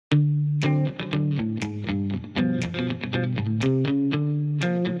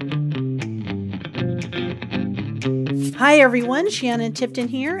Hi, everyone. Shannon Tipton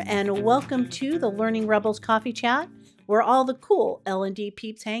here, and welcome to the Learning Rebels Coffee Chat, where all the cool L&D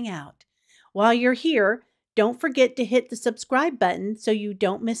peeps hang out. While you're here, don't forget to hit the subscribe button so you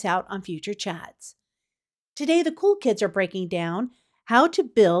don't miss out on future chats. Today, the cool kids are breaking down how to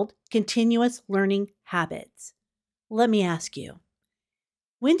build continuous learning habits. Let me ask you,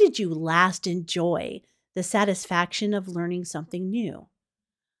 when did you last enjoy the satisfaction of learning something new?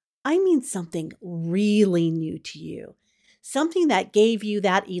 I mean something really new to you. Something that gave you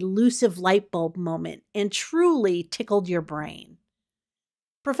that elusive light bulb moment and truly tickled your brain.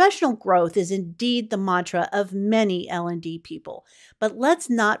 Professional growth is indeed the mantra of many L&D people, but let's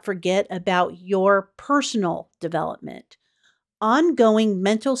not forget about your personal development. Ongoing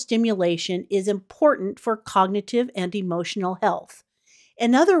mental stimulation is important for cognitive and emotional health.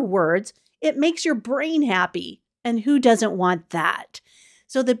 In other words, it makes your brain happy, and who doesn't want that?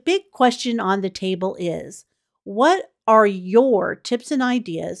 So the big question on the table is, what are your tips and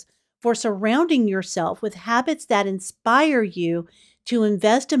ideas for surrounding yourself with habits that inspire you to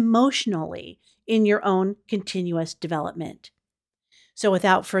invest emotionally in your own continuous development? So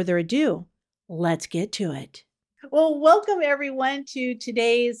without further ado, let's get to it. Well, welcome everyone to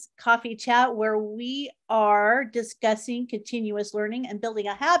today's coffee chat where we are discussing continuous learning and building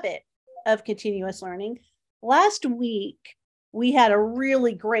a habit of continuous learning. Last week, we had a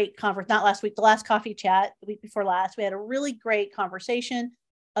really great conference, not last week, the last coffee chat, the week before last, we had a really great conversation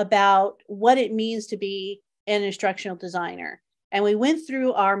about what it means to be an instructional designer. And we went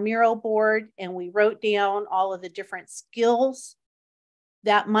through our Miro board and we wrote down all of the different skills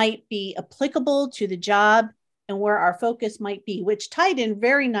that might be applicable to the job and where our focus might be, which tied in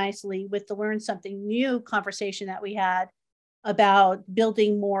very nicely with the Learn Something New conversation that we had about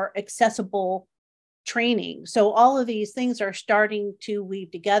building more accessible training. So all of these things are starting to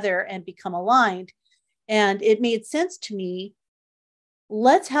weave together and become aligned. And it made sense to me.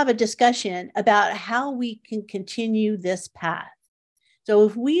 Let's have a discussion about how we can continue this path. So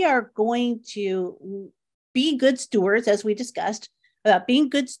if we are going to be good stewards, as we discussed, about being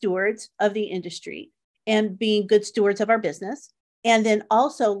good stewards of the industry and being good stewards of our business, and then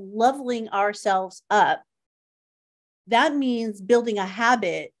also leveling ourselves up, that means building a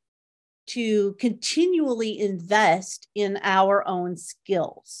habit to continually invest in our own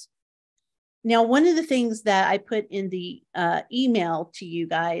skills. Now, one of the things that I put in the email to you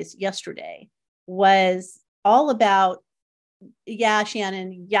guys yesterday was all about, yeah,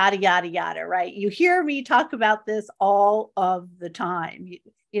 Shannon, yada, yada, yada, right? You hear me talk about this all of the time.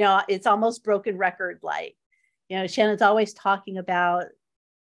 You know, it's almost broken record like. You know, Shannon's always talking about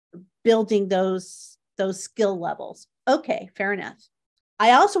building those skill levels. Okay, fair enough.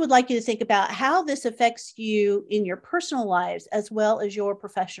 I also would like you to think about how this affects you in your personal lives as well as your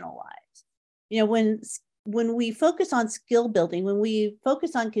professional lives. You know, when we focus on skill building, when we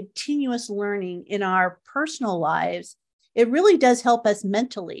focus on continuous learning in our personal lives, it really does help us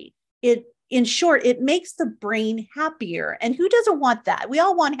mentally. In short, it makes the brain happier. And who doesn't want that? We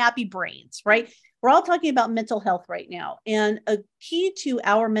all want happy brains, right? We're all talking about mental health right now. And a key to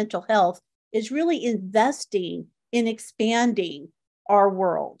our mental health is really investing in expanding our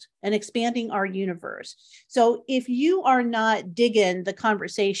world and expanding our universe. So if you are not digging the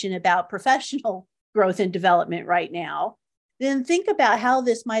conversation about professional growth and development right now, then think about how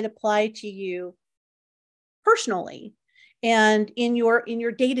this might apply to you personally and in your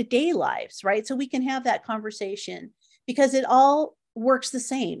day-to-day lives, right? So we can have that conversation because it all works the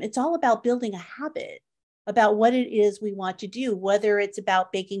same. It's all about building a habit about what it is we want to do, whether it's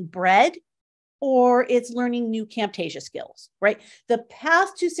about baking bread or it's learning new Camtasia skills, right? The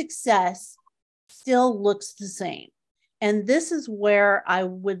path to success still looks the same. And this is where I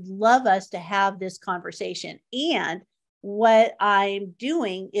would love us to have this conversation. And what I'm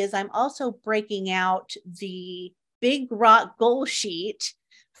doing is I'm also breaking out the Big Rock goal sheet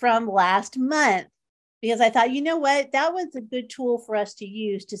from last month because I thought, you know what, that was a good tool for us to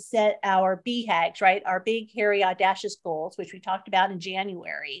use to set our BHAGs, right? Our big, hairy, audacious goals, which we talked about in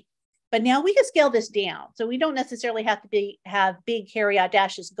January. But now we can scale this down. So we don't necessarily have to have big, hairy,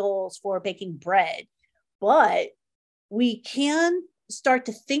 audacious goals for baking bread, but we can start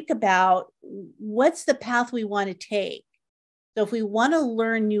to think about what's the path we want to take. So if we want to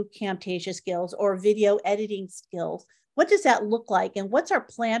learn new Camtasia skills or video editing skills, what does that look like? And what's our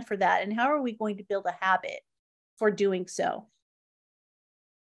plan for that? And how are we going to build a habit for doing so?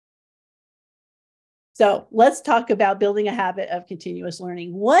 So let's talk about building a habit of continuous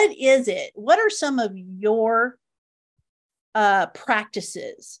learning. What is it? What are some of your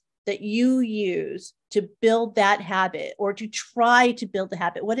practices that you use to build that habit or to try to build the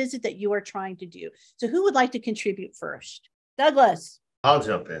habit? What is it that you are trying to do? So who would like to contribute first? Douglas. I'll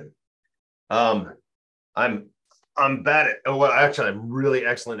jump in. I'm bad at, well, actually, I'm really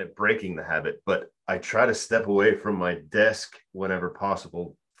excellent at breaking the habit, but I try to step away from my desk whenever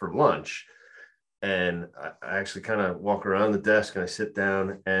possible for lunch. And I actually kind of walk around the desk and I sit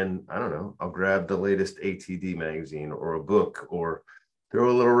down and I don't know, I'll grab the latest ATD magazine or a book or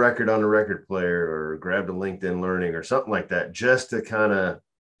throw a little record on the record player or grab the LinkedIn Learning or something like that, just to kind of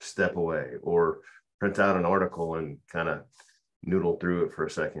step away, or print out an article and kind of noodle through it for a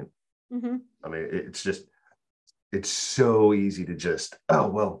second. Mm-hmm. I mean, it's so easy to just, oh,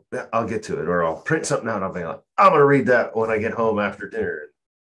 well, I'll get to it, or I'll print something out. I'll be like, I'm going to read that when I get home after dinner.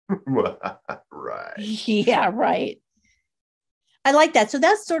 Right. Yeah, right. I like that. So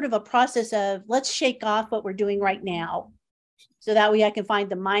that's sort of a process of let's shake off what we're doing right now so that way I can find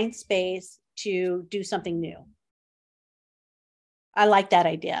the mind space to do something new. I like that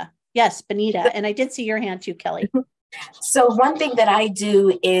idea. Yes, Benita. And I did see your hand too, Kelly. So one thing that I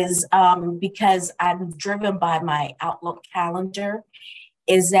do is, because I'm driven by my Outlook calendar,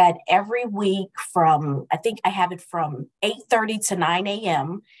 is that every week from, I think I have it from 8:30 to 9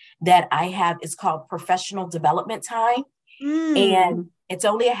 a.m. that I have, it's called professional development time. And it's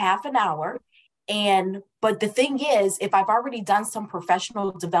only a half an hour. But the thing is, if I've already done some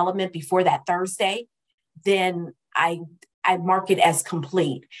professional development before that Thursday, then I mark it as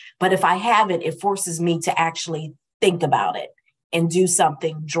complete. But if I haven't, it forces me to actually think about it and do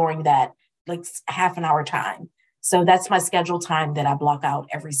something during that like half an hour time. So that's my scheduled time that I block out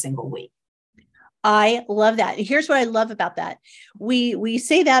every single week. I love that. And here's what I love about that. We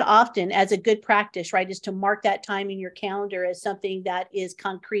say that often as a good practice, right? Is to mark that time in your calendar as something that is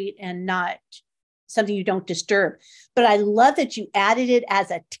concrete and not something you don't disturb. But I love that you added it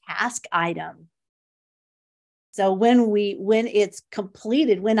as a task item. So when it's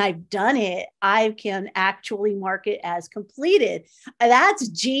completed, when I've done it, I can actually mark it as completed. That's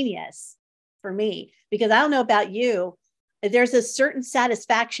genius for me, because I don't know about you. There's a certain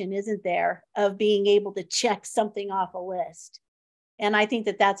satisfaction, isn't there, of being able to check something off a list. And I think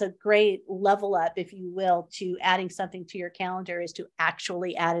that that's a great level up, if you will, to adding something to your calendar, is to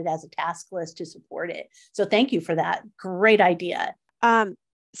actually add it as a task list to support it. So thank you for that. Great idea.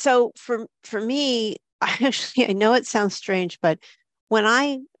 So for me, I know it sounds strange, but when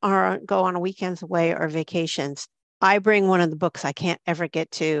I go on weekends away or vacations, I bring one of the books I can't ever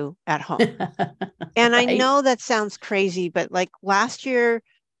get to at home. And right. I know that sounds crazy, but like last year,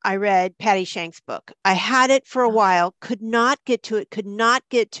 I read Patty Shank's book. I had it for a while, could not get to it.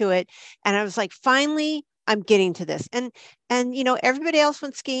 And I was like, finally, I'm getting to this. And everybody else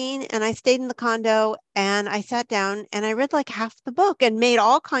went skiing and I stayed in the condo and I sat down and I read like half the book and made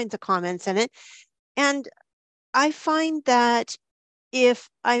all kinds of comments in it. And I find that if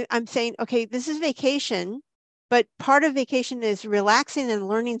I'm saying, okay, this is vacation, but part of vacation is relaxing and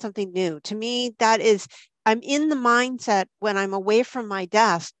learning something new. To me, that is, I'm in the mindset when I'm away from my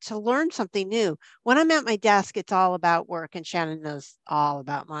desk to learn something new. When I'm at my desk, it's all about work, and Shannon knows all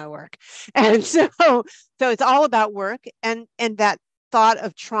about my work. And so it's all about work, and that thought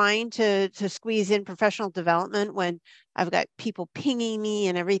of trying to squeeze in professional development when I've got people pinging me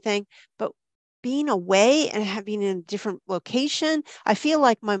and everything. But being away and having in a different location, I feel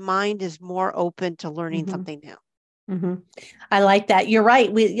like my mind is more open to learning something new. Mm-hmm. I like that. You're right.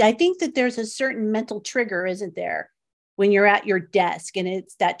 I think that there's a certain mental trigger, isn't there, when you're at your desk, and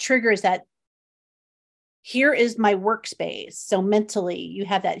it's that trigger is that here is my workspace. So mentally you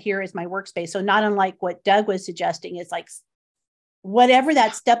have that, here is my workspace. So not unlike what Doug was suggesting, it's like whatever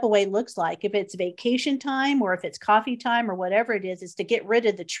that step away looks like, if it's vacation time or if it's coffee time or whatever it is to get rid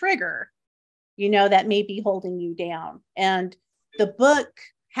of the trigger, that may be holding you down. And the book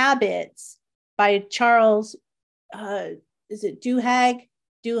Habits by Charles, is it Duhigg?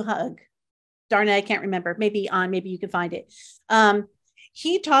 Darn it, I can't remember. Maybe you can find it.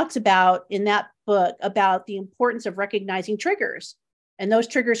 He talks about in that book about the importance of recognizing triggers, and those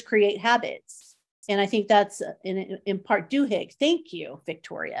triggers create habits. And I think that's in part Duhigg. Thank you,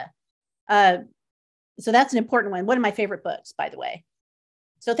 Victoria. So that's an important one. One of my favorite books, by the way.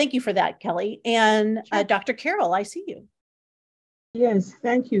 So thank you for that, Kelly. And sure. Dr. Carol, I see you. Yes,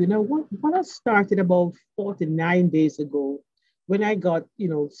 thank you. Now, what I started about 49 days ago, when I got,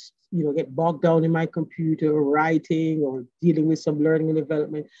 get bogged down in my computer, writing or dealing with some learning and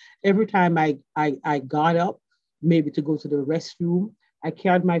development, every time I got up, maybe to go to the restroom, I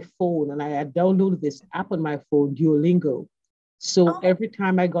carried my phone and I had downloaded this app on my phone, Duolingo. So every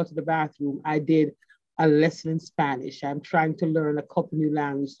time I got to the bathroom, I did a lesson in Spanish. I'm trying to learn a couple new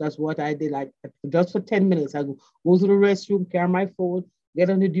languages. That's what I did. Like just for 10 minutes, I go to the restroom, carry my phone, get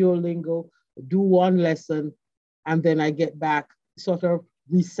on the Duolingo, do one lesson, and then I get back, sort of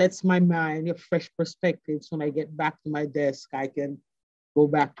resets my mind, a fresh perspective. So when I get back to my desk, I can go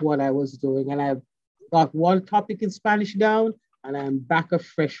back to what I was doing. And I've got one topic in Spanish down, and I'm back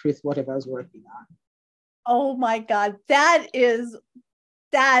afresh with whatever I was working on. Oh my God, that is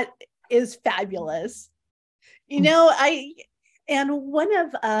fabulous. You know, one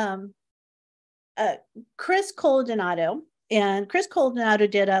of Chris Coldonato, and Chris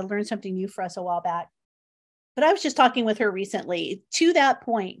Coldonato did Learn Something New for us a while back. But I was just talking with her recently. To that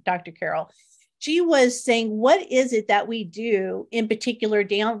point, Dr. Carol, she was saying, what is it that we do in particular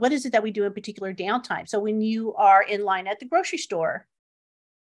downtime? So when you are in line at the grocery store,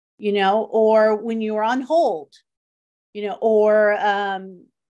 you know, or when you are on hold, you know, or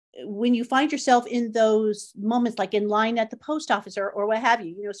when you find yourself in those moments, like in line at the post office or what have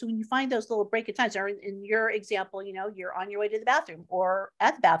you, you know, so when you find those little break in times, or in your example, you know, you're on your way to the bathroom or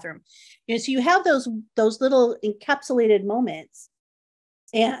at the bathroom, you know, so you have those little encapsulated moments.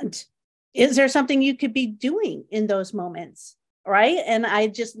 And is there something you could be doing in those moments? Right. And I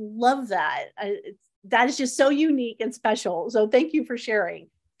just love that. That is just so unique and special. So thank you for sharing,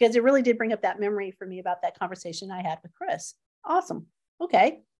 because it really did bring up that memory for me about that conversation I had with Chris. Awesome.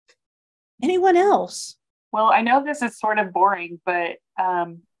 Okay. Anyone else? Well, I know this is sort of boring, but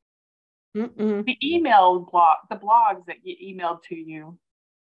the blogs that get emailed to you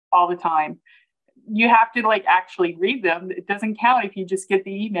all the time, you have to like actually read them. It doesn't count if you just get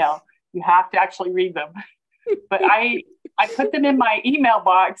the email. You have to actually read them. But I put them in my email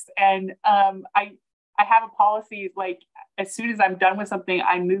box, and I have a policy, like as soon as I'm done with something,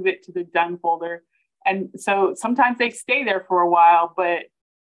 I move it to the done folder. And so sometimes they stay there for a while, but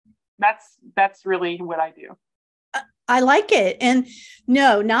that's really what I do. I like it. And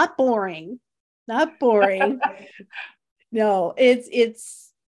no, not boring. Not boring. No,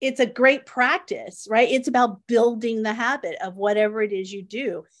 it's a great practice, right? It's about building the habit of whatever it is you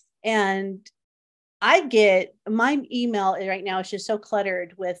do. And I get my email right now is just so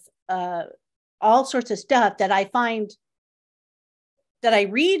cluttered with all sorts of stuff that I find that I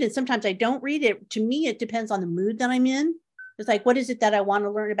read, and sometimes I don't read it. To me, it depends on the mood that I'm in. It's like, what is it that I want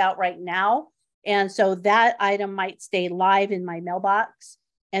to learn about right now? And so that item might stay live in my mailbox,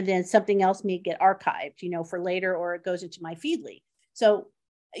 and then something else may get archived, you know, for later, or it goes into my Feedly. So,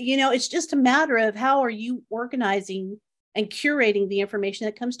 you know, it's just a matter of how are you organizing and curating the information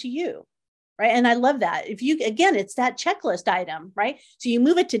that comes to you, right? And I love that. If you, again, it's that checklist item, right? So you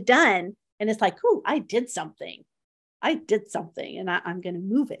move it to done, and it's like, ooh, I did something, and I'm going to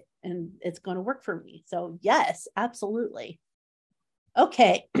move it, and it's going to work for me. So yes, absolutely.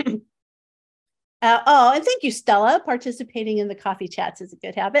 Okay. And thank you, Stella. Participating in the coffee chats is a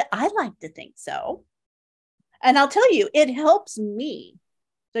good habit. I like to think so. And I'll tell you, it helps me.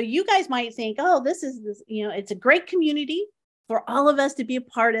 So you guys might think, oh, this, you know, it's a great community for all of us to be a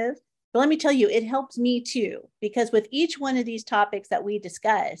part of. But let me tell you, it helps me too, because with each one of these topics that we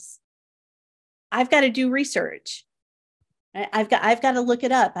discuss, I've got to do research. I've got to look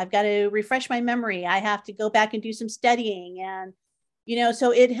it up. I've got to refresh my memory. I have to go back and do some studying, and, you know,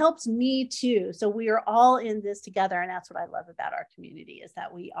 so it helps me too. So we are all in this together. And that's what I love about our community, is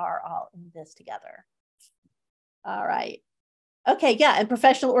that we are all in this together. All right. Okay. Yeah. And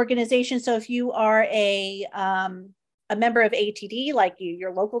professional organization. So if you are a member of ATD, like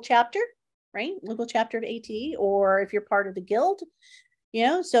your local chapter, right? Local chapter of ATD, or if you're part of the guild, you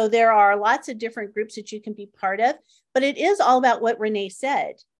know, so there are lots of different groups that you can be part of, but it is all about what Renee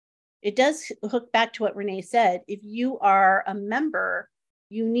said. It does hook back to what Renee said. If you are a member,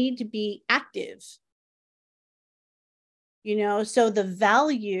 you need to be active, you know, so the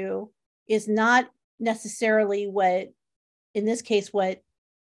value is not necessarily what, in this case, what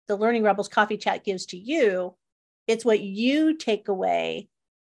the Learning Rebels Coffee Chat gives to you. It's what you take away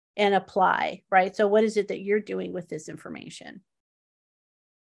and apply, right? So what is it that you're doing with this information?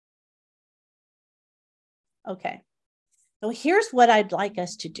 Okay. So here's what I'd like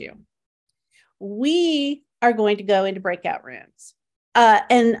us to do. We are going to go into breakout rooms.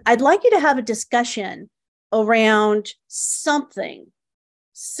 And I'd like you to have a discussion around something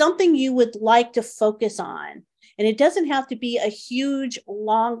you would like to focus on. And it doesn't have to be a huge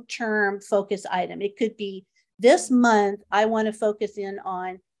long-term focus item. It could be, this month, I want to focus in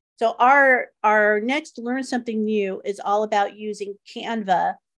on. So our next Learn Something New is all about using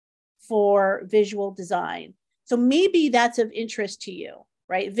Canva for visual design. So maybe that's of interest to you,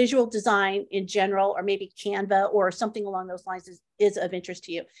 right? Visual design in general, or maybe Canva or something along those lines is of interest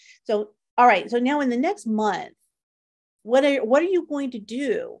to you. So All right. So now in the next month, what are you going to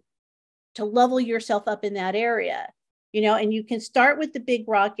do to level yourself up in that area? And you can start with the big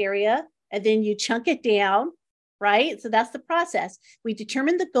rock area and then you chunk it down, right? So that's the process. We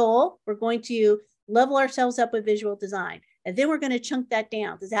determine the goal. We're going to level ourselves up with visual design. And then we're going to chunk that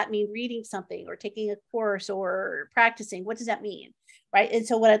down. Does that mean reading something or taking a course or practicing? What does that mean? Right. And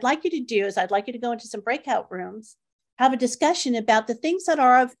so what I'd like you to do is I'd like you to go into some breakout rooms, have a discussion about the things that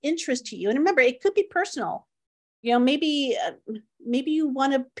are of interest to you. And remember, it could be personal. Maybe you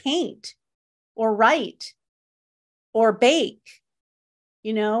want to paint or write or bake,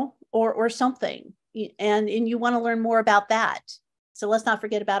 or something. And you want to learn more about that. So let's not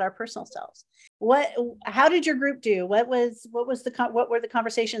forget about our personal selves. How did your group do? What were the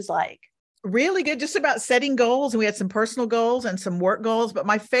conversations like? Really good, just about setting goals. And we had some personal goals and some work goals, but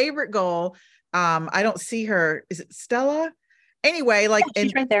my favorite goal, I don't see her. Is it Stella? Anyway,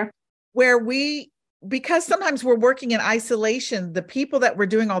 she's right there. Because sometimes we're working in isolation, the people that we're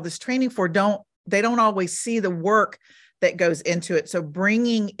doing all this training for don't always see the work that goes into it. So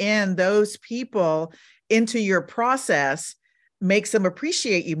bringing in those people into your process makes them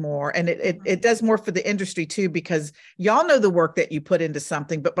appreciate you more. And it does more for the industry too, because y'all know the work that you put into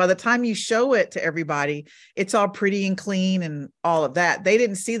something, but by the time you show it to everybody, it's all pretty and clean and all of that. They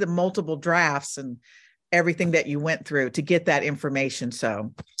didn't see the multiple drafts and everything that you went through to get that information.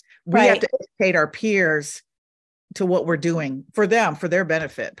 So we have to educate our peers to what we're doing for them, for their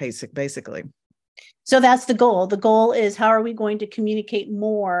benefit, basically. So that's the goal. The goal is, how are we going to communicate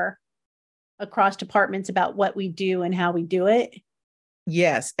more across departments about what we do and how we do it?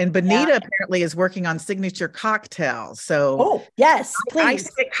 Yes. And Benita apparently is working on signature cocktails. So yes, I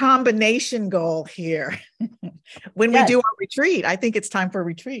see a combination goal here. When we do our retreat, I think it's time for a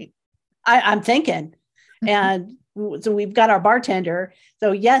retreat. I'm thinking. And so we've got our bartender.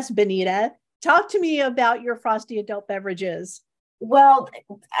 So yes, Benita, talk to me about your frosty adult beverages. Well,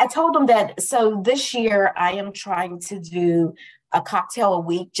 I told them that, so this year I am trying to do a cocktail a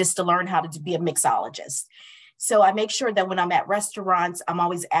week just to learn how to be a mixologist. So I make sure that when I'm at restaurants,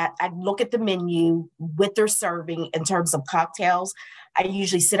 I look at the menu with their serving in terms of cocktails. I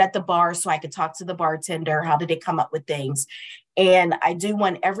usually sit at the bar so I can talk to the bartender. How did they come up with things? And I do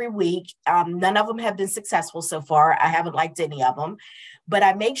one every week. None of them have been successful so far. I haven't liked any of them. But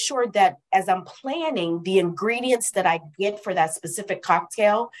I make sure that as I'm planning the ingredients that I get for that specific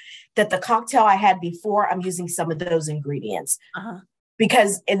cocktail, that the cocktail I had before, I'm using some of those ingredients.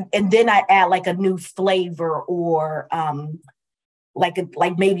 Because, and then I add like a new flavor or like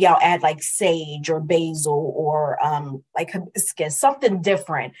maybe I'll add like sage or basil or like hibiscus, something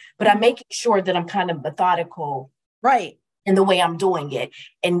different. But I'm making sure that I'm kind of methodical. Right. In the way I'm doing it,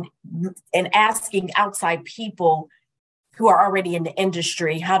 and asking outside people who are already in the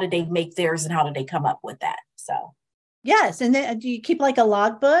industry, how did they make theirs and how did they come up with that? So yes. And then do you keep like a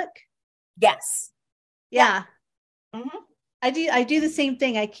logbook? Yes. Yeah. Mm-hmm. I do the same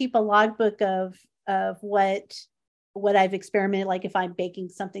thing. I keep a logbook of what I've experimented, like if I'm baking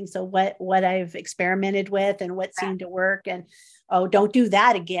something, so what I've experimented with and what seemed to work, and don't do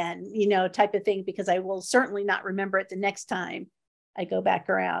that again, type of thing, because I will certainly not remember it the next time I go back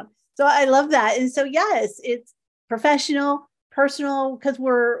around. So I love that. And so yes, it's professional, personal, because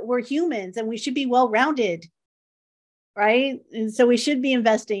we're humans and we should be well-rounded, right? And so we should be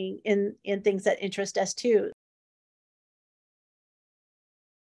investing in things that interest us too.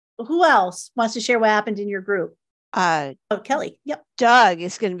 Who else wants to share what happened in your group? Kelly. Yep. Doug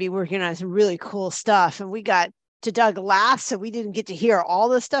is going to be working on some really cool stuff. And we got to Doug last, so we didn't get to hear all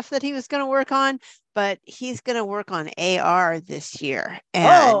the stuff that he was going to work on, but he's going to work on AR this year.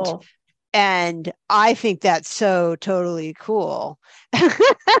 And I think that's so totally cool.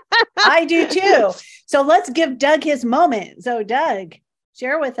 I do too. So let's give Doug his moment. So Doug,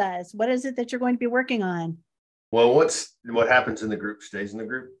 share with us, what is it that you're going to be working on? Well, what happens in the group stays in the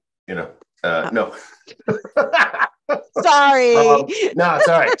group, no. Sorry. No, it's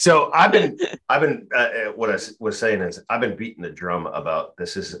all right. So I've been what I was saying is I've been beating the drum about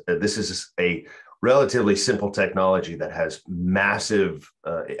this is a relatively simple technology that has massive,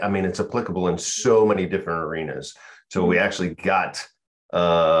 it's applicable in so many different arenas. So we actually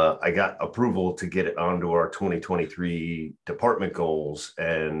I got approval to get it onto our 2023 department goals,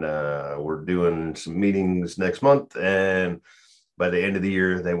 and we're doing some meetings next month, and by the end of the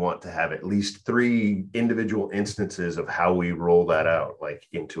year, they want to have at least 3 individual instances of how we roll that out, like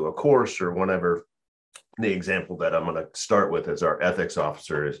into a course or whatever. The example that I'm going to start with is our ethics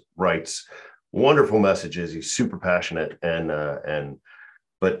officer writes wonderful messages. He's super passionate and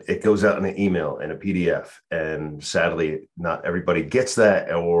but it goes out in an email and a PDF. And sadly, not everybody gets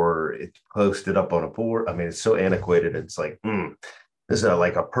that, or it's posted up on a board. I mean, it's so antiquated. It's like, this is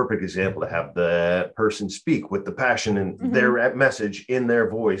like a perfect example to have the person speak with the passion and their message in their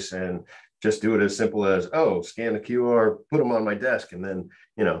voice, and just do it as simple as, oh, scan the QR, put them on my desk. And then,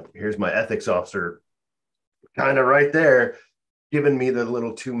 here's my ethics officer kind of right there, giving me the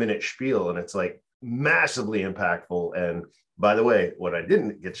little 2-minute spiel. And it's like massively impactful. And by the way, what I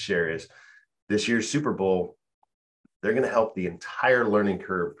didn't get to share is this year's Super Bowl, they're going to help the entire learning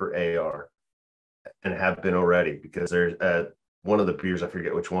curve for AR, and have been already, because there's one of the peers, I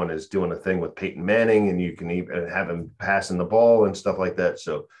forget which one, is doing a thing with Peyton Manning, and you can even have him passing the ball and stuff like that.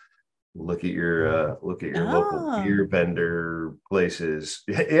 So look at your local beer vendor places.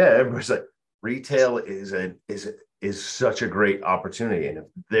 Yeah, everybody's like, retail is such a great opportunity, and if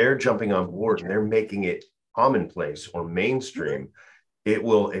they're jumping on board and they're making it commonplace or mainstream, it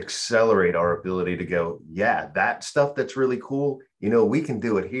will accelerate our ability to go, yeah, that stuff that's really cool, we can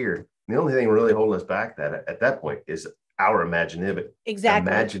do it here. The only thing really holding us back at that point is our imaginative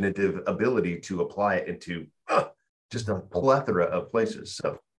ability to apply it into just a plethora of places.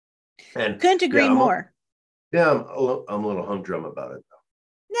 So, and couldn't agree more. I'm a little humdrum about it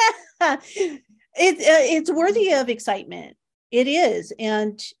though. It's worthy of excitement. It is,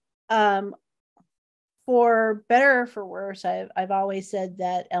 and for better or for worse, I've always said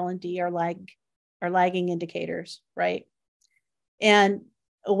that L&D are lagging indicators, right? And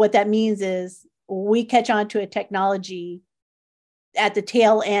what that means is we catch on to a technology at the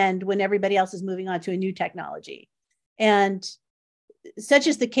tail end when everybody else is moving on to a new technology. And such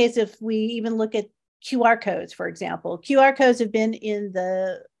is the case if we even look at QR codes, for example. QR codes have been in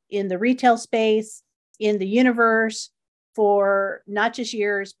the retail space, in the universe, for not just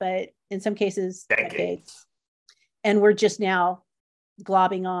years, but in some cases, decades. And we're just now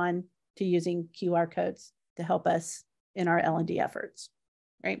globbing on to using QR codes to help us in our L&D efforts,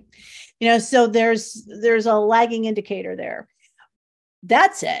 right? So there's a lagging indicator there.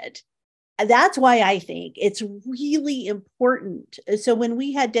 That said, that's why I think it's really important. So when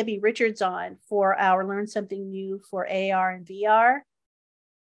we had Debbie Richards on for our Learn Something New for AR and VR,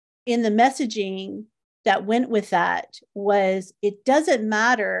 in the messaging that went with that was, it doesn't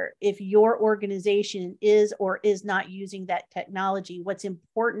matter if your organization is or is not using that technology. What's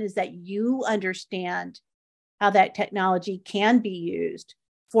important is that you understand how that technology can be used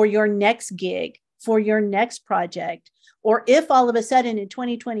for your next gig, for your next project. Or if all of a sudden in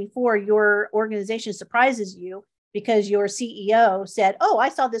 2024, your organization surprises you because your CEO said, oh, I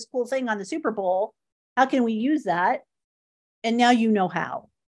saw this cool thing on the Super Bowl. How can we use that? And now you know how.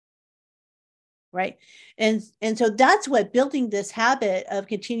 Right. And so that's what building this habit of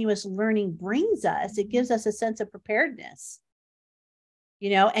continuous learning brings us. It gives us a sense of preparedness,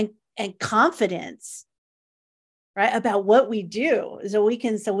 and confidence, right, about what we do. So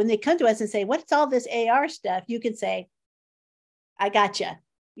when they come to us and say, what's all this AR stuff? You can say, I got you.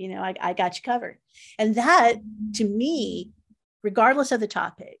 I got you covered. And that, to me, regardless of the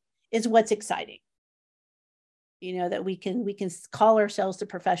topic, is what's exciting. That we can call ourselves the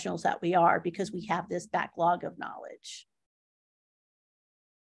professionals that we are because we have this backlog of knowledge.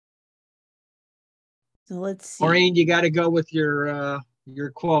 So let's see. Maureen, you got to go with your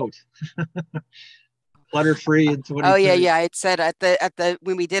quote. Clutter-Free in 2030. Oh yeah. I had said at the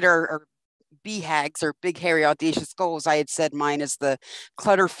when we did our BHAGs, or big, hairy, audacious goals, I had said mine is the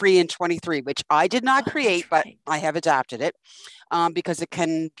Clutter-Free in 23, which I did not create, but I have adapted it. Because it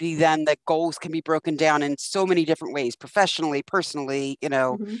can be then that goals can be broken down in so many different ways, professionally, personally,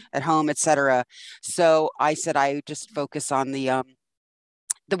 at home, etc. So I said I would just focus on the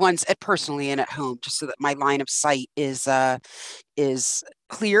ones at personally and at home, just so that my line of sight is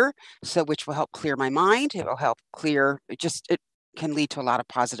clear. So which will help clear my mind. It will help clear. It can lead to a lot of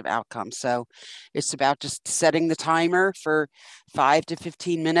positive outcomes. So it's about just setting the timer for 5 to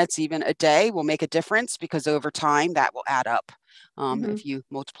 15 minutes, even a day, will make a difference, because over time that will add up. If you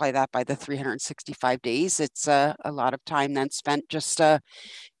multiply that by the 365 days, it's a lot of time then spent just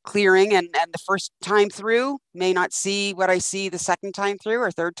clearing. And the first time through may not see what I see the second time through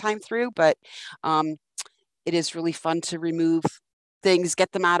or third time through, but it is really fun to remove things,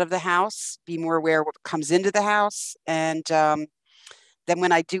 get them out of the house, be more aware of what comes into the house. And then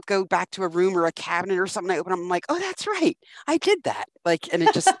when I do go back to a room or a cabinet or something, I open up, I'm like, oh, that's right, I did that. And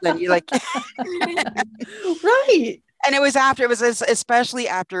it just, then you're like, right. And it was especially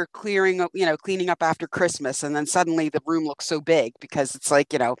after cleaning up after Christmas. And then suddenly the room looks so big because it's like,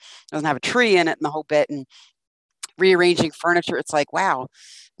 doesn't have a tree in it and the whole bit. And rearranging furniture. It's like, wow,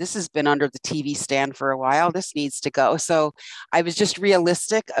 this has been under the TV stand for a while. This needs to go. So I was just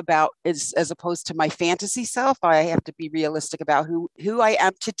realistic about, as opposed to my fantasy self. I have to be realistic about who I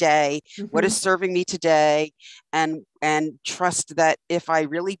am today, what is serving me today, and trust that if I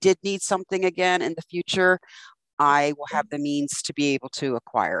really did need something again in the future, I will have the means to be able to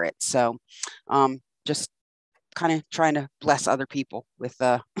acquire it. So just kind of trying to bless other people with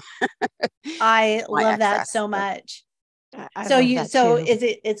I my love that excess. so much. I So love that so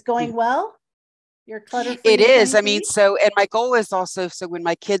too. it's going well? You're clutter-free? It is. I mean, so, and my goal is also, so when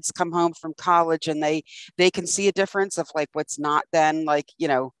my kids come home from college and they can see a difference of like what's not then like,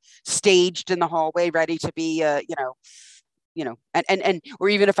 staged in the hallway, ready to be, and or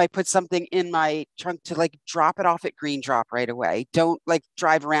even if I put something in my trunk, to like drop it off at Green Drop right away. Don't like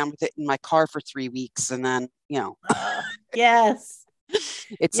drive around with it in my car for 3 weeks and then, Yes.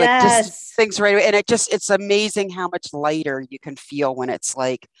 It's like just things right away. And it's amazing how much lighter you can feel when it's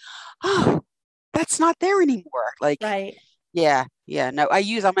like, oh, that's not there anymore. Like, right. Yeah. No, I'm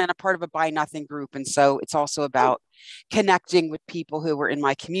in a part of a buy nothing group. And so it's also about connecting with people who are in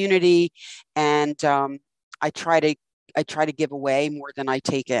my community. And I try to give away more than I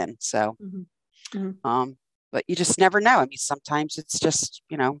take in. So, but you just never know. I mean, sometimes it's just,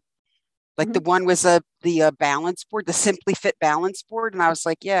 like the one was the balance board, the Simply Fit balance board. And I was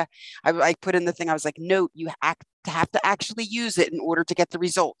like, yeah, I put in the thing. I was like, no, you have to actually use it in order to get the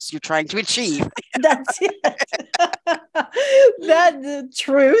results you're trying to achieve. That's it. That's the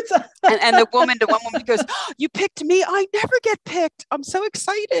truth. and the one woman goes, oh, you picked me. I never get picked. I'm so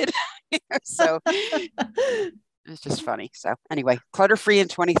excited. So it's just funny. So anyway, clutter-free in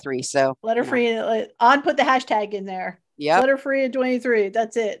 23. So clutter-free on, put the hashtag in there. Yeah. Clutter-free in 23.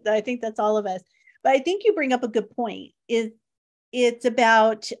 That's it. I think that's all of us. But I think you bring up a good point. It's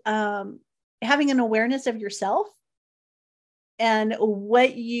about having an awareness of yourself and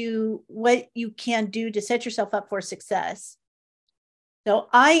what you can do to set yourself up for success. So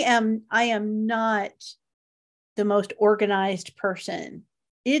I am not the most organized person.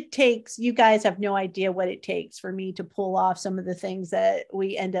 It takes, you guys have no idea what it takes for me to pull off some of the things that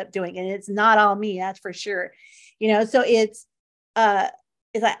we end up doing. And it's not all me, that's for sure. So it's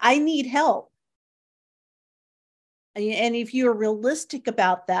like, I need help. And if you're realistic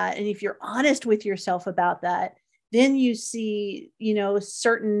about that, and if you're honest with yourself about that, then you see,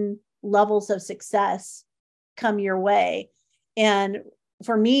 certain levels of success come your way. And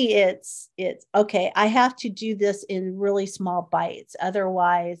for me, it's okay, I have to do this in really small bites.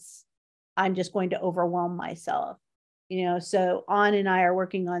 Otherwise, I'm just going to overwhelm myself. So An and I are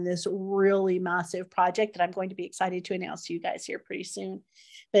working on this really massive project that I'm going to be excited to announce to you guys here pretty soon.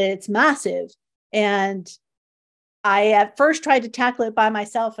 But it's massive. And I at first tried to tackle it by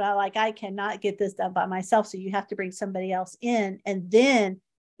myself. And I cannot get this done by myself. So you have to bring somebody else in. And then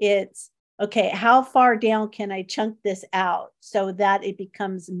it's, okay, how far down can I chunk this out so that it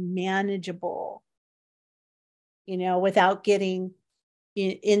becomes manageable, without getting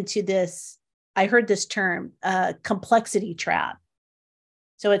into this, I heard this term, complexity trap.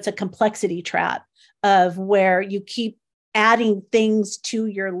 So it's a complexity trap of where you keep adding things to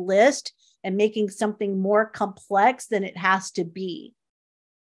your list and making something more complex than it has to be.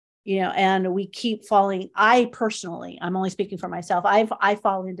 And we keep falling. I personally, I'm only speaking for myself, I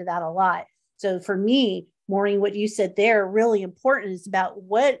fall into that a lot. So for me, Maureen, what you said there, really important, is about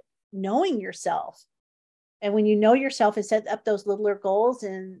knowing yourself. And when you know yourself and set up those littler goals,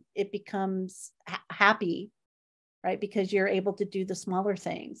 and it becomes happy, right? Because you're able to do the smaller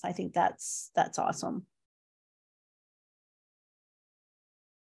things. I think that's awesome.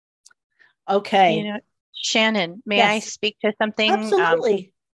 Okay. Shannon, may Yes. I speak to something?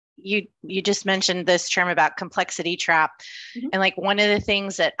 Absolutely. You just mentioned this term about complexity trap. And like one of the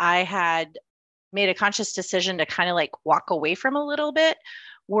things that I had made a conscious decision to kind of like walk away from a little bit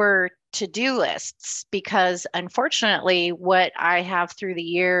were to-do lists, because unfortunately what I have through the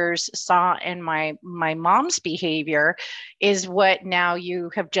years saw in my mom's behavior is what now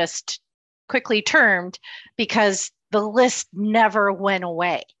you have just quickly termed, because the list never went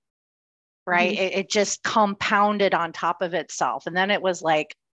away, right? It just compounded on top of itself. And then it was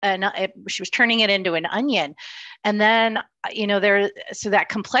like, she was turning it into an onion. And then, so that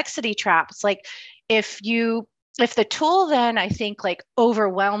complexity trap, it's like, if the tool then I think like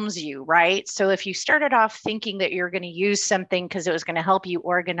overwhelms you, right? So if you started off thinking that you're going to use something because it was going to help you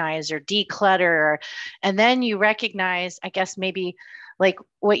organize or declutter, and then you recognize, I guess maybe like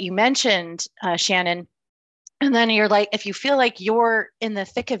what you mentioned, Shannon, and then you're like, if you feel like you're in the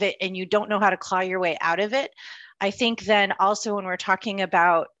thick of it and you don't know how to claw your way out of it, I think then also when we're talking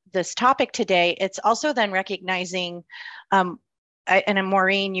about this topic today, it's also then recognizing, and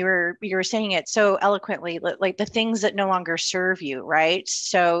Maureen, you were saying it so eloquently, like the things that no longer serve you, right?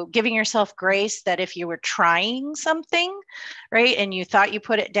 So giving yourself grace that if you were trying something, right, and you thought you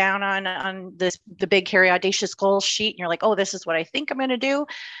put it down on the big, hairy, audacious goal sheet, and you're like, oh, this is what I think I'm going to do.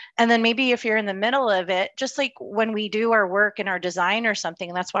 And then maybe if you're in the middle of it, just like when we do our work in our design or something,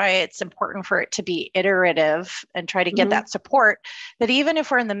 and that's why it's important for it to be iterative and try to get that support, that even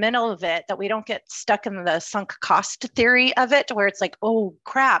if we're in the middle of it, that we don't get stuck in the sunk cost theory of it, where it's like, oh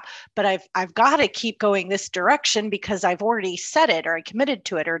crap, but I've got to keep going this direction because I've already said it, or I committed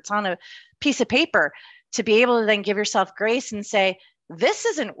to it, or it's on a piece of paper. To be able to then give yourself grace and say, this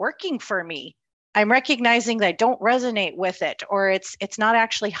isn't working for me. I'm recognizing that I don't resonate with it, or it's not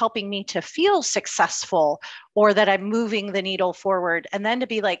actually helping me to feel successful, or that I'm moving the needle forward. And then to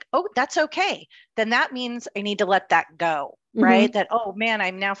be like, oh, that's okay. Then that means I need to let that go, right? That, oh man,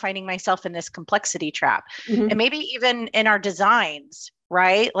 I'm now finding myself in this complexity trap. And maybe even in our designs,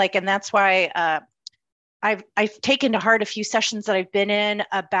 right? Like, and that's why I've taken to heart a few sessions that I've been in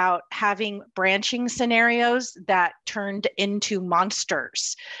about having branching scenarios that turned into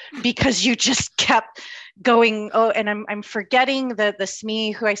monsters because you just kept going. Oh, and I'm forgetting the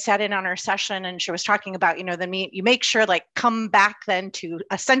SME who I sat in on her session, and she was talking about, then you make sure, like, come back then to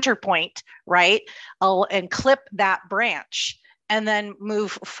a center point, right? And clip that branch and then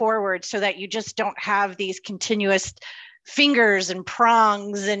move forward so that you just don't have these continuous fingers and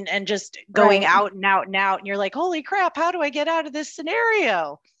prongs and just going out and out and out. And you're like, holy crap, how do I get out of this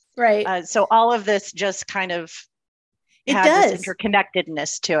scenario? Right. So all of this just kind of had this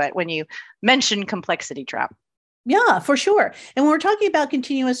interconnectedness to it when you mentioned complexity trap. Yeah, for sure. And when we're talking about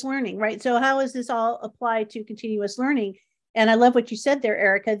continuous learning, right? So how is this all applied to continuous learning? And I love what you said there,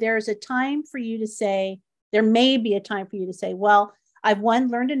 Erica. There's a time for you to say, there may be a time for you to say, well, I've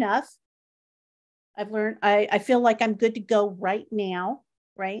learned enough. I've learned, I feel like I'm good to go right now,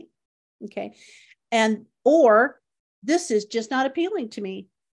 right? Okay. Or this is just not appealing to me.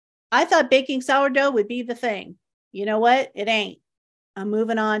 I thought baking sourdough would be the thing. You know what? It ain't. I'm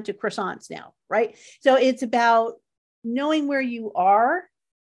moving on to croissants now, right? So it's about knowing where you are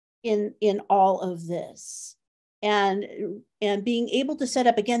in all of this, and being able to set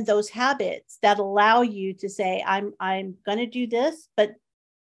up, again, those habits that allow you to say, I'm going to do this, but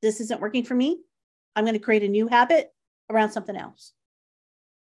this isn't working for me. I'm going to create a new habit around something else,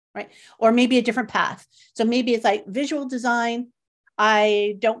 right? Or maybe a different path. So maybe it's like visual design.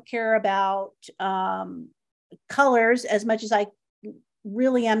 I don't care about colors as much as I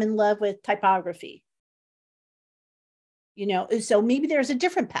really am in love with typography. So maybe there's a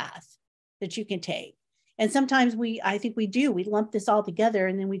different path that you can take. And sometimes I think we lump this all together,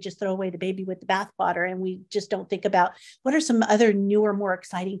 and then we just throw away the baby with the bathwater, and we just don't think about what are some other newer, more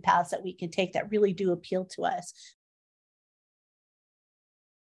exciting paths that we can take that really do appeal to us.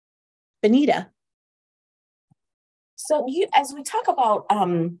 Benita. So as we talk about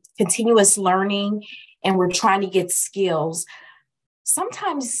continuous learning and we're trying to get skills,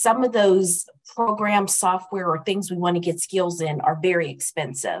 sometimes some of those program software or things we want to get skills in are very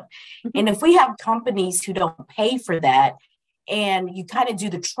expensive. And if we have companies who don't pay for that, and you kind of do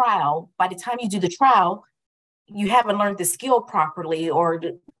the trial, by the time you do the trial, you haven't learned the skill properly or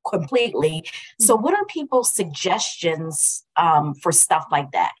completely. So what are people's suggestions for stuff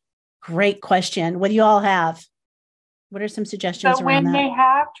like that? Great question. What do you all have? What are some suggestions so around when that? they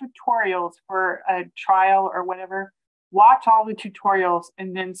have tutorials for a trial or whatever, watch all the tutorials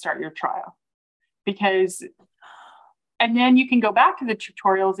and then start your trial, and then you can go back to the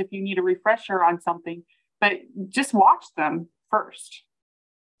tutorials if you need a refresher on something, but just watch them first.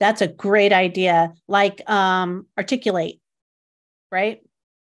 That's a great idea. Like Articulate, right?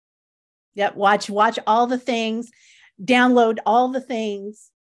 Yep. Watch all the things, download all the things,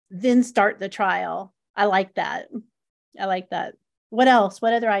 then start the trial. I like that. What else?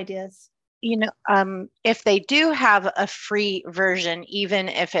 What other ideas? If they do have a free version, even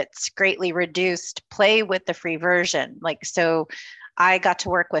if it's greatly reduced, play with the free version. Like, so I got to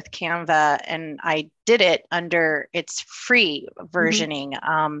work with Canva, and I did it under its free versioning.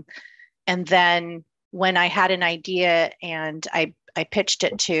 And then when I had an idea and I pitched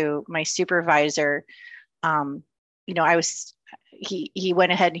it to my supervisor, he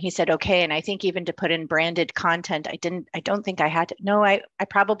went ahead and he said, okay. And I think even to put in branded content, I don't think I had to. No, I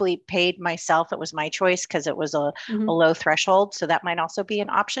probably paid myself. It was my choice because it was a low threshold. So that might also be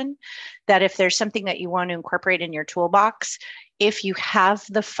an option, that if there's something that you want to incorporate in your toolbox, if you have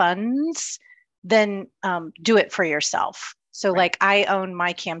the funds, then do it for yourself. So like I own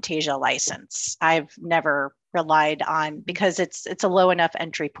my Camtasia license. I've never relied on because it's a low enough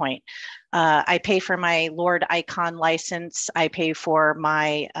entry point. I pay for my Lord Icon license. I pay for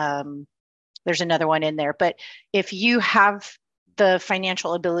my, there's another one in there, but if you have the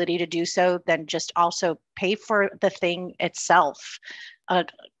financial ability to do so, then just also pay for the thing itself.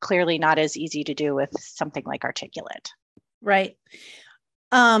 Clearly not as easy to do with something like Articulate. Right.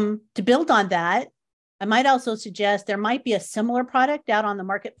 To build on that, I might also suggest there might be a similar product out on the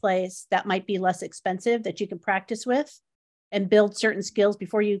marketplace that might be less expensive that you can practice with and build certain skills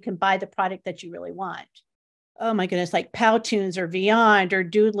before you can buy the product that you really want. Oh my goodness, like Powtoons or Beyond or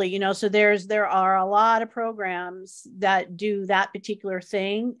Doodly, so there are a lot of programs that do that particular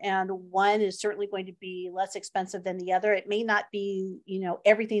thing. And one is certainly going to be less expensive than the other. It may not be,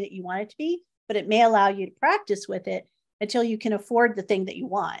 everything that you want it to be, but it may allow you to practice with it until you can afford the thing that you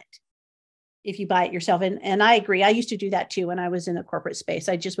want if you buy it yourself. And I agree. I used to do that too when I was in the corporate space.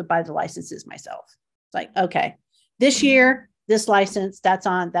 I just would buy the licenses myself. It's like, okay, this year, this license, that's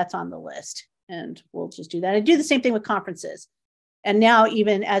on the list. And we'll just do that. I do the same thing with conferences. And now,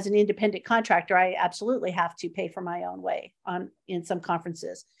 even as an independent contractor, I absolutely have to pay for my own way in some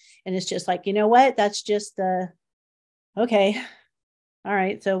conferences. And it's just like, you know what? That's just okay. All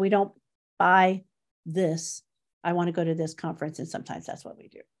right. So we don't buy this. I want to go to this conference. And sometimes that's what we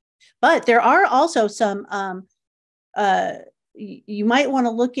do. But there are also some, you might want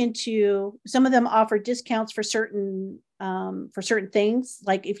to look into, some of them offer discounts for certain things,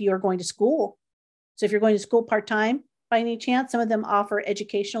 like if you are going to school. So if you're going to school part-time by any chance, some of them offer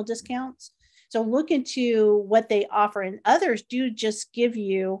educational discounts. So look into what they offer, and others do just give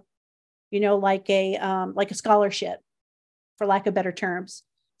you, like a scholarship, for lack of better terms.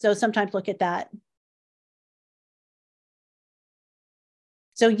 So sometimes look at that.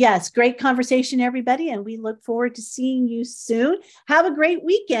 So yes, great conversation, everybody. And we look forward to seeing you soon. Have a great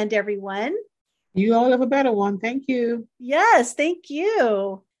weekend, everyone. You all have a better one. Thank you. Yes, thank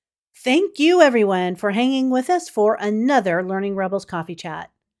you. Thank you, everyone, for hanging with us for another Learning Rebels Coffee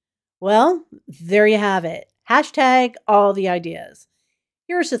Chat. Well, there you have it. Hashtag all the ideas.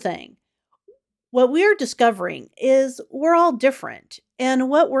 Here's the thing. What we're discovering is we're all different, and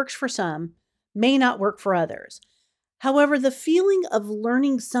what works for some may not work for others. However, the feeling of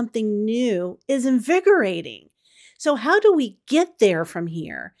learning something new is invigorating. So how do we get there from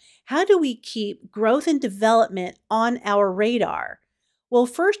here? How do we keep growth and development on our radar? Well,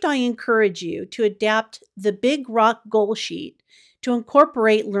 first, I encourage you to adapt the Big Rock goal sheet to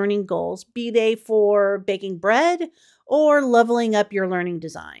incorporate learning goals, be they for baking bread or leveling up your learning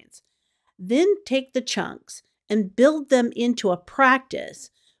designs. Then take the chunks and build them into a practice.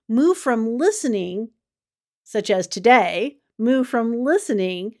 Move from listening, such as today, move from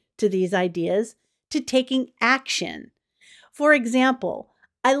listening to these ideas to taking action. For example,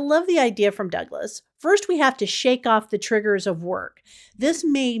 I love the idea from Douglas. First, we have to shake off the triggers of work. This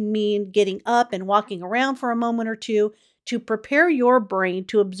may mean getting up and walking around for a moment or two to prepare your brain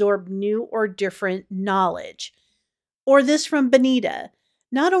to absorb new or different knowledge. Or this from Benita.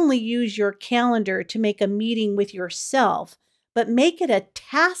 Not only use your calendar to make a meeting with yourself, but make it a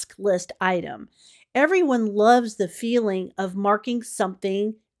task list item. Everyone loves the feeling of marking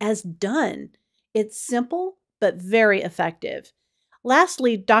something as done. It's simple, but very effective.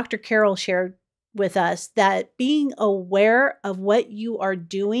 Lastly, Dr. Carroll shared with us that being aware of what you are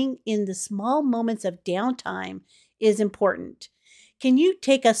doing in the small moments of downtime is important. Can you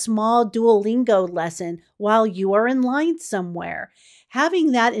take a small Duolingo lesson while you are in line somewhere?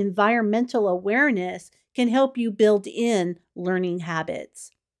 Having that environmental awareness can help you build in learning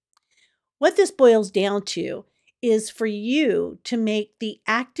habits. What this boils down to is for you to make the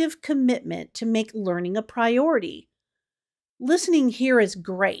active commitment to make learning a priority. Listening here is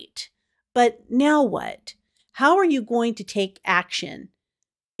great, but now what? How are you going to take action?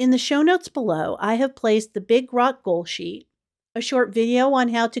 In the show notes below, I have placed the Big Rock goal sheet, a short video on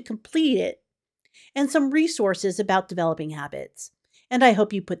how to complete it, and some resources about developing habits. And I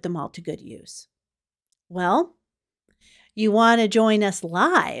hope you put them all to good use. Well, you want to join us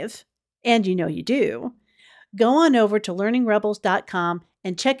live, and you know you do. Go on over to learningrebels.com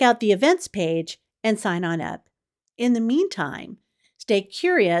and check out the events page and sign on up. In the meantime, stay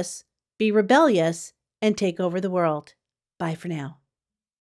curious, be rebellious, and take over the world. Bye for now.